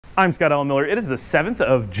I'm Scott Allen Miller. It is the 7th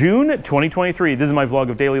of June, 2023. This is my vlog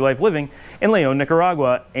of daily life living in Leon,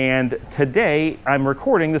 Nicaragua. And today I'm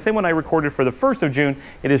recording the same one I recorded for the 1st of June.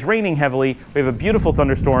 It is raining heavily. We have a beautiful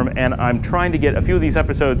thunderstorm, and I'm trying to get a few of these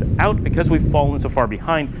episodes out because we've fallen so far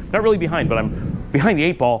behind. Not really behind, but I'm behind the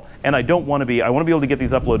 8 ball, and I don't want to be. I want to be able to get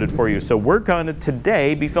these uploaded for you. So we're going to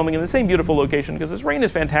today be filming in the same beautiful location because this rain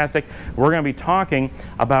is fantastic. We're going to be talking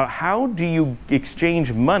about how do you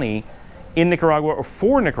exchange money in Nicaragua or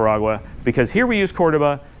for Nicaragua, because here we use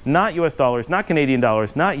Cordoba, not US dollars, not Canadian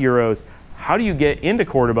dollars, not euros. How do you get into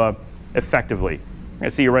Cordoba effectively? I'm going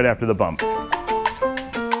to see you right after the bump.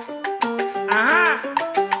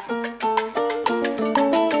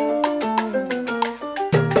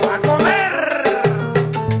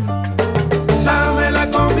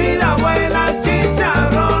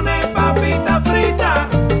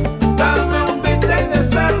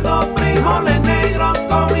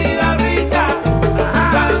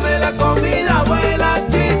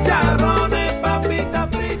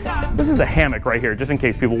 A hammock right here, just in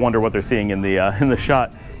case people wonder what they're seeing in the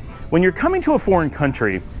shot. When you're coming to a foreign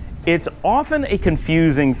country, it's often a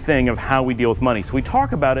confusing thing of how we deal with money. So we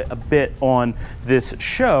talk about it a bit on this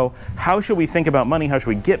show. How should we think about money? How should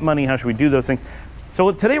we get money? How should we do those things?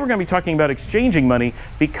 So today we're going to be talking about exchanging money,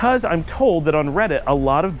 because I'm told that on Reddit a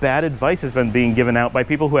lot of bad advice has been being given out by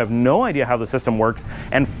people who have no idea how the system works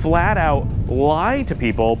and flat out lie to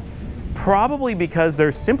people, probably because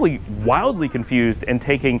they're simply wildly confused and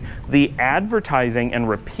taking the advertising and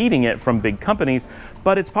repeating it from big companies.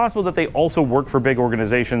 But it's possible that they also work for big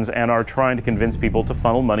organizations and are trying to convince people to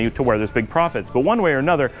funnel money to where there's big profits. But one way or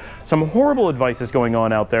another, some horrible advice is going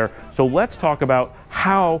on out there. So let's talk about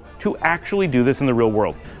how to actually do this in the real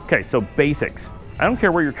world. Okay, so basics. I don't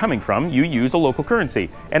care where you're coming from, you use a local currency.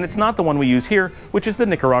 And it's not the one we use here, which is the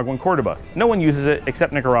Nicaraguan Cordoba. No one uses it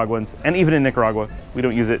except Nicaraguans, and even in Nicaragua, we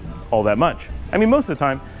don't use it all that much. I mean, most of the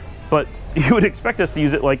time, but you would expect us to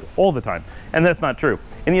use it like all the time, and that's not true.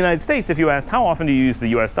 In the United States, if you asked how often do you use the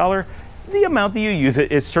US dollar, the amount that you use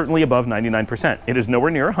it is certainly above 99%. It is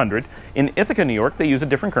nowhere near 100. In Ithaca, New York, they use a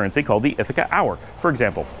different currency called the Ithaca hour. For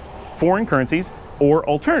example, foreign currencies or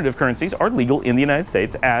alternative currencies are legal in the United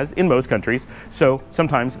States, as in most countries, so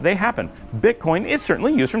sometimes they happen. Bitcoin is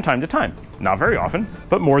certainly used from time to time. Not very often,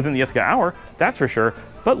 but more than the Ithaca hour, that's for sure,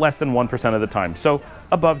 but less than 1% of the time, so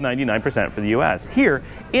above 99% for the US. Here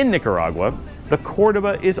in Nicaragua, the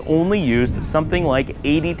Cordoba is only used something like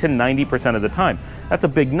 80 to 90% of the time. That's a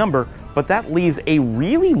big number, but that leaves a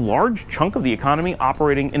really large chunk of the economy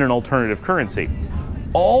operating in an alternative currency.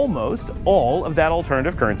 Almost all of that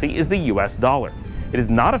alternative currency is the US dollar. It is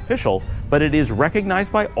not official, but it is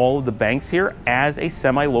recognized by all of the banks here as a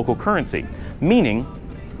semi-local currency, meaning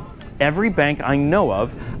every bank I know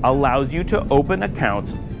of allows you to open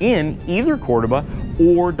accounts in either Cordoba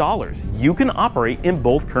or dollars. You can operate in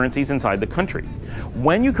both currencies inside the country.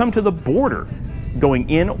 When you come to the border, going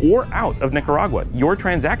in or out of Nicaragua, your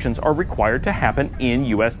transactions are required to happen in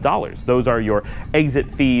US dollars. Those are your exit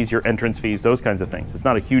fees, your entrance fees, those kinds of things. It's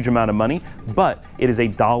not a huge amount of money, but it is a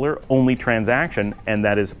dollar-only transaction, and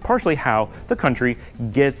that is partially how the country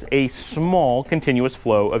gets a small continuous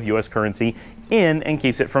flow of US currency in and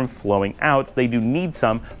keeps it from flowing out. They do need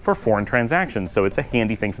some for foreign transactions, so it's a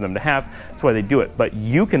handy thing for them to have. That's why they do it. But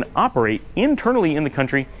you can operate internally in the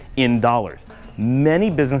country in dollars. Many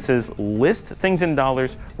businesses list things in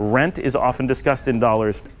dollars. Rent is often discussed in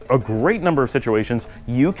dollars. A great number of situations,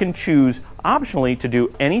 you can choose optionally to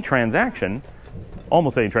do any transaction,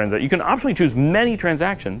 almost any transaction. You can optionally choose many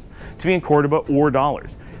transactions to be in Cordoba or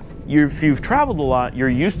dollars. If you've traveled a lot, you're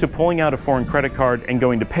used to pulling out a foreign credit card and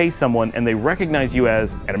going to pay someone, and they recognize you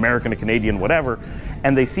as an American, a Canadian, whatever,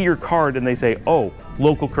 and they see your card and they say, oh,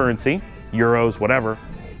 local currency, euros, whatever,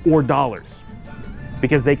 or dollars.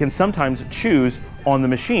 Because they can sometimes choose on the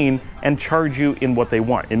machine and charge you in what they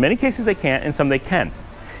want. In many cases they can't, and some they can.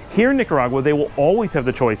 Here in Nicaragua, they will always have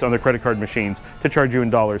the choice on their credit card machines to charge you in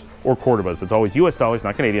dollars or Cordobas. It's always US dollars,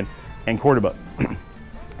 not Canadian, and Cordoba.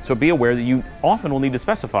 So be aware that you often will need to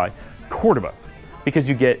specify Cordoba because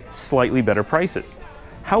you get slightly better prices.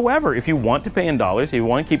 However, if you want to pay in dollars, if you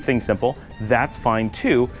want to keep things simple, that's fine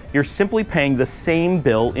too. You're simply paying the same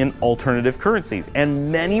bill in alternative currencies,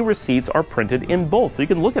 and many receipts are printed in both. So you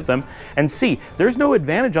can look at them and see there's no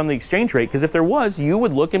advantage on the exchange rate, because if there was, you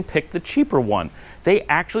would look and pick the cheaper one. They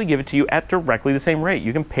actually give it to you at directly the same rate.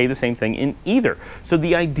 You can pay the same thing in either. So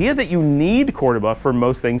the idea that you need Cordoba for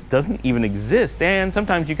most things doesn't even exist. And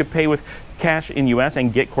sometimes you could pay with cash in US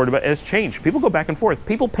and get Cordoba as change. People go back and forth.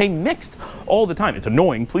 People pay mixed all the time. It's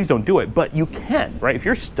annoying. Please don't do it. But you can, right? If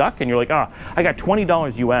you're stuck and you're like, wow, I got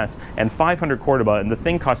 $20 US and 500 Cordoba, and the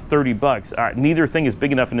thing costs 30 bucks. Neither thing is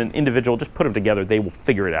big enough in an individual. Just put them together. They will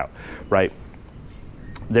figure it out, right?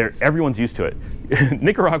 Everyone's used to it.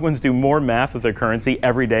 Nicaraguans do more math with their currency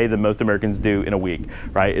every day than most Americans do in a week,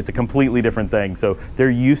 right? It's a completely different thing. So they're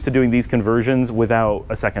used to doing these conversions without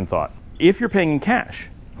a second thought. If you're paying in cash,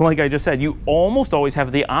 like I just said, you almost always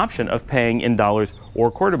have the option of paying in dollars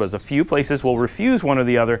or Cordobas. A few places will refuse one or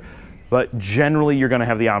the other, but generally you're going to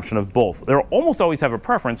have the option of both. They'll almost always have a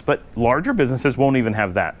preference, but larger businesses won't even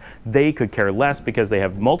have that. They could care less because they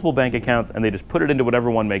have multiple bank accounts and they just put it into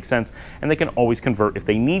whatever one makes sense, and they can always convert if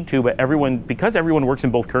they need to. But because everyone works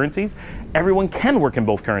in both currencies, everyone can work in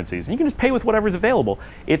both currencies. And you can just pay with whatever's available.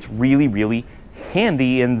 It's really, really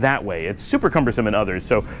handy in that way. It's super cumbersome in others,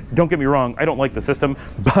 so don't get me wrong, I don't like the system,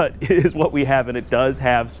 but it is what we have, and it does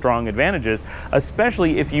have strong advantages,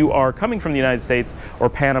 especially if you are coming from the United States or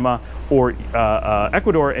Panama or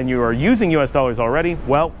Ecuador and you are using US dollars already.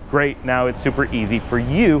 Well, great, now it's super easy for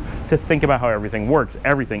you to think about how everything works.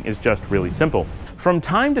 Everything is just really simple. From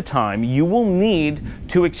time to time, you will need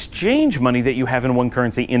to exchange money that you have in one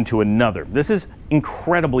currency into another. This is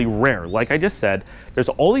incredibly rare. Like I just said, there's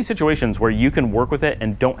all these situations where you can work with it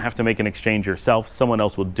and don't have to make an exchange yourself. Someone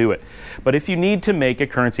else will do it. But if you need to make a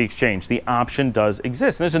currency exchange, the option does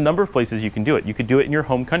exist. And there's a number of places you can do it. You could do it in your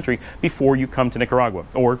home country before you come to Nicaragua,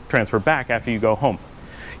 or transfer back after you go home.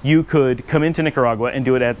 You could come into Nicaragua and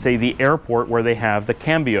do it at, say, the airport where they have the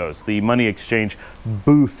cambios, the money exchange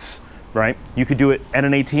booths, right? You could do it at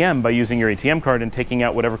an ATM by using your ATM card and taking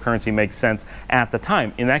out whatever currency makes sense at the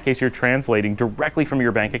time. In that case, you're translating directly from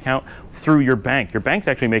your bank account through your bank. Your bank's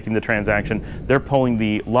actually making the transaction. They're pulling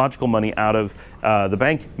the logical money out of the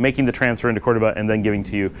bank, making the transfer into Cordoba, and then giving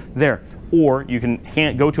to you there. Or you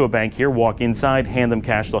can go to a bank here, walk inside, hand them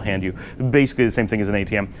cash, they'll hand you. Basically the same thing as an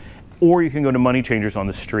ATM. Or you can go to money changers on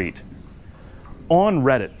the street. On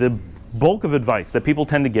Reddit, the bulk of advice that people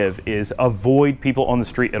tend to give is avoid people on the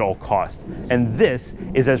street at all costs. And this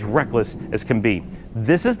is as reckless as can be.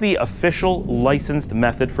 This is the official licensed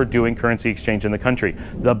method for doing currency exchange in the country.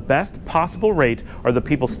 The best possible rate are the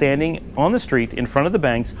people standing on the street in front of the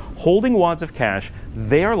banks holding wads of cash.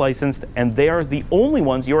 They are licensed and they are the only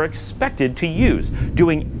ones you're expected to use.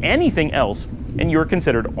 Doing anything else and you're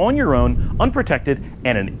considered on your own, unprotected,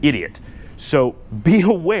 and an idiot. So be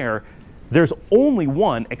aware. There's only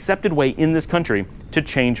one accepted way in this country to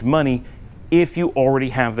change money if you already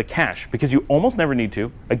have the cash, because you almost never need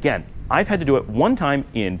to. Again, I've had to do it one time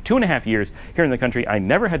in 2.5 years here in the country. I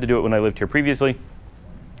never had to do it when I lived here previously,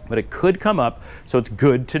 but it could come up, so it's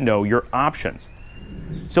good to know your options.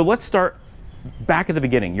 So let's start back at the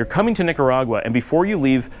beginning. You're coming to Nicaragua, and before you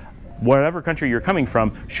leave whatever country you're coming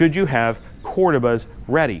from, should you have Cordobas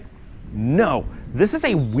ready? No. This is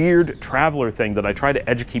a weird traveler thing that I try to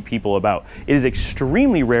educate people about. It is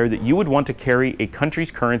extremely rare that you would want to carry a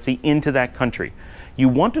country's currency into that country. You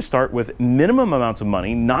want to start with minimum amounts of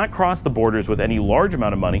money, not cross the borders with any large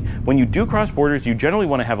amount of money. When you do cross borders, you generally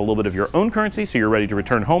want to have a little bit of your own currency so you're ready to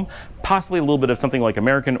return home, possibly a little bit of something like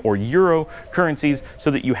American or Euro currencies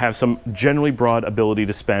so that you have some generally broad ability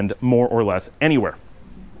to spend more or less anywhere.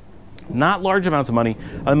 Not large amounts of money,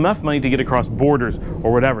 enough money to get across borders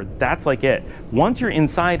or whatever. That's like it. Once you're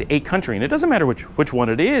inside a country, and it doesn't matter which one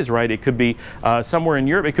it is, right? It could be somewhere in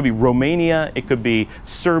Europe, it could be Romania, it could be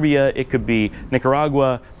Serbia, it could be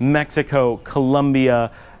Nicaragua, Mexico,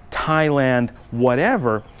 Colombia, Thailand,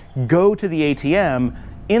 whatever. Go to the ATM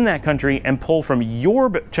in that country and pull from your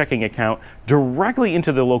checking account directly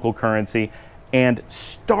into the local currency and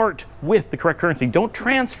start with the correct currency. Don't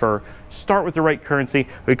transfer, start with the right currency,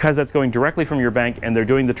 because that's going directly from your bank and they're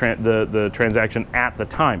doing the transaction at the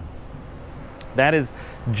time. That is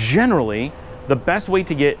generally the best way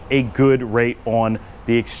to get a good rate on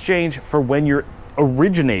the exchange for when you're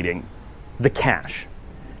originating the cash.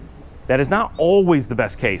 That is not always the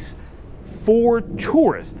best case. For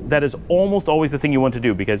tourists, that is almost always the thing you want to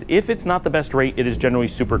do, because if it's not the best rate, it is generally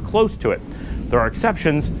super close to it. There are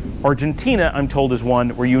exceptions. Argentina, I'm told, is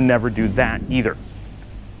one where you never do that either.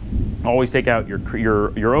 Always take out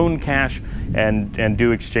your own cash and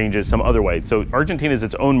do exchanges some other way. So Argentina is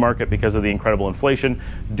its own market because of the incredible inflation.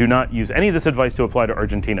 Do not use any of this advice to apply to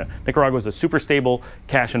Argentina. Nicaragua is a super stable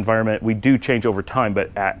cash environment. We do change over time,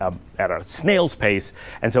 but at a snail's pace.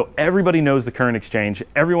 And so everybody knows the current exchange.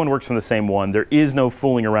 Everyone works from the same one. There is no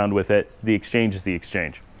fooling around with it. The exchange is the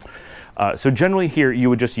exchange. So generally here, you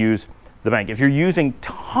would just use the bank. If you're using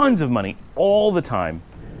tons of money all the time,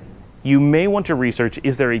 you may want to research,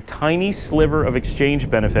 is there a tiny sliver of exchange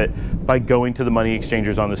benefit by going to the money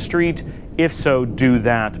exchangers on the street? If so, do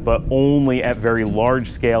that, but only at very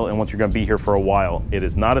large scale and once you're going to be here for a while. It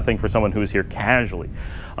is not a thing for someone who is here casually.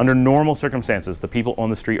 Under normal circumstances, the people on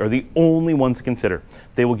the street are the only ones to consider.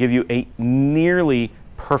 They will give you a nearly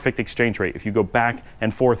perfect exchange rate. If you go back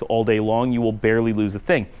and forth all day long, you will barely lose a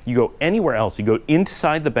thing. You go anywhere else, you go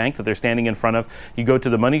inside the bank that they're standing in front of, you go to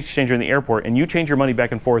the money exchanger in the airport, and you change your money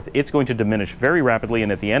back and forth, it's going to diminish very rapidly,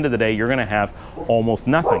 and at the end of the day, you're going to have almost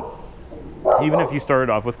nothing, even if you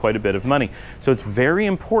started off with quite a bit of money. So it's very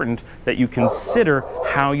important that you consider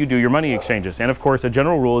how you do your money exchanges. And of course, a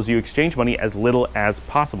general rule is you exchange money as little as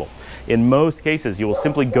possible. In most cases, you will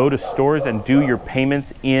simply go to stores and do your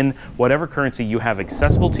payments in whatever currency you have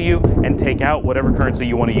accessible to you and take out whatever currency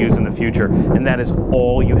you want to use in the future. And that is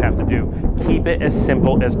all you have to do. Keep it as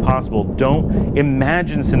simple as possible. Don't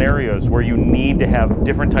imagine scenarios where you need to have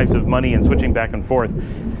different types of money and switching back and forth.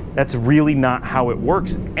 That's really not how it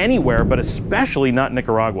works anywhere, but especially not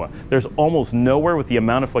Nicaragua. There's almost nowhere with the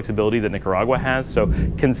amount of flexibility that Nicaragua has, so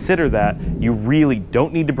consider that. You really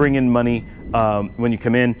don't need to bring in money when you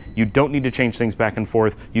come in. You don't need to change things back and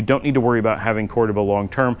forth. You don't need to worry about having Cordoba long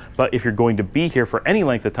term, but if you're going to be here for any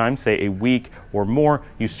length of time, say a week or more,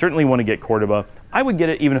 you certainly want to get Cordoba. I would get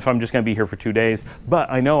it even if I'm just going to be here for 2 days,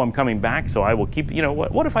 but I know I'm coming back, so I will keep, you know,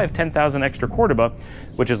 what if I have 10,000 extra Cordoba,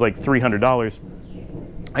 which is like $300?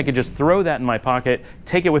 I could just throw that in my pocket,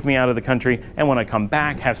 take it with me out of the country, and when I come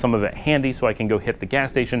back, have some of it handy so I can go hit the gas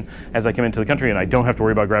station as I come into the country and I don't have to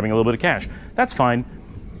worry about grabbing a little bit of cash. That's fine.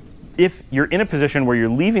 If you're in a position where you're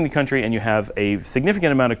leaving the country and you have a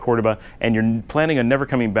significant amount of Cordoba and you're planning on never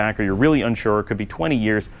coming back, or you're really unsure, it could be 20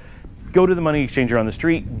 years, go to the money exchanger on the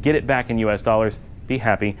street, get it back in US dollars, be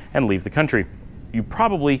happy, and leave the country. You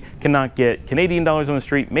probably cannot get Canadian dollars on the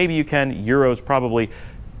street. Maybe you can, euros probably.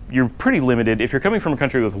 You're pretty limited. If you're coming from a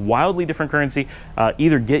country with wildly different currency,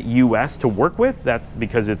 either get US to work with, that's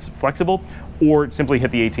because it's flexible, or simply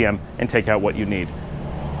hit the ATM and take out what you need.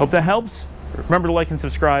 Hope that helps. Remember to like and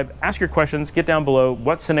subscribe, ask your questions, get down below.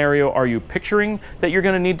 What scenario are you picturing that you're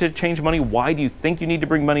gonna need to change money? Why do you think you need to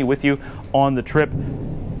bring money with you on the trip?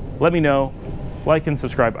 Let me know. Like and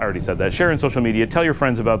subscribe, I already said that. Share on social media, tell your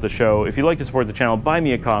friends about the show. If you'd like to support the channel, buy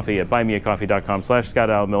me a coffee at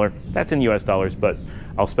buymeacoffee.com/ScottAlanMiller. That's in US dollars, but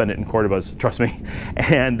I'll spend it in Cordobas, trust me.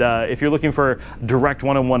 And if you're looking for direct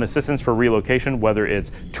one-on-one assistance for relocation, whether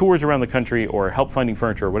it's tours around the country or help finding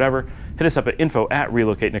furniture or whatever, hit us up at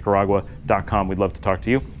info@relocatenicaragua.com. We'd love to talk to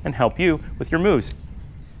you and help you with your moves.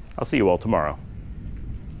 I'll see you all tomorrow.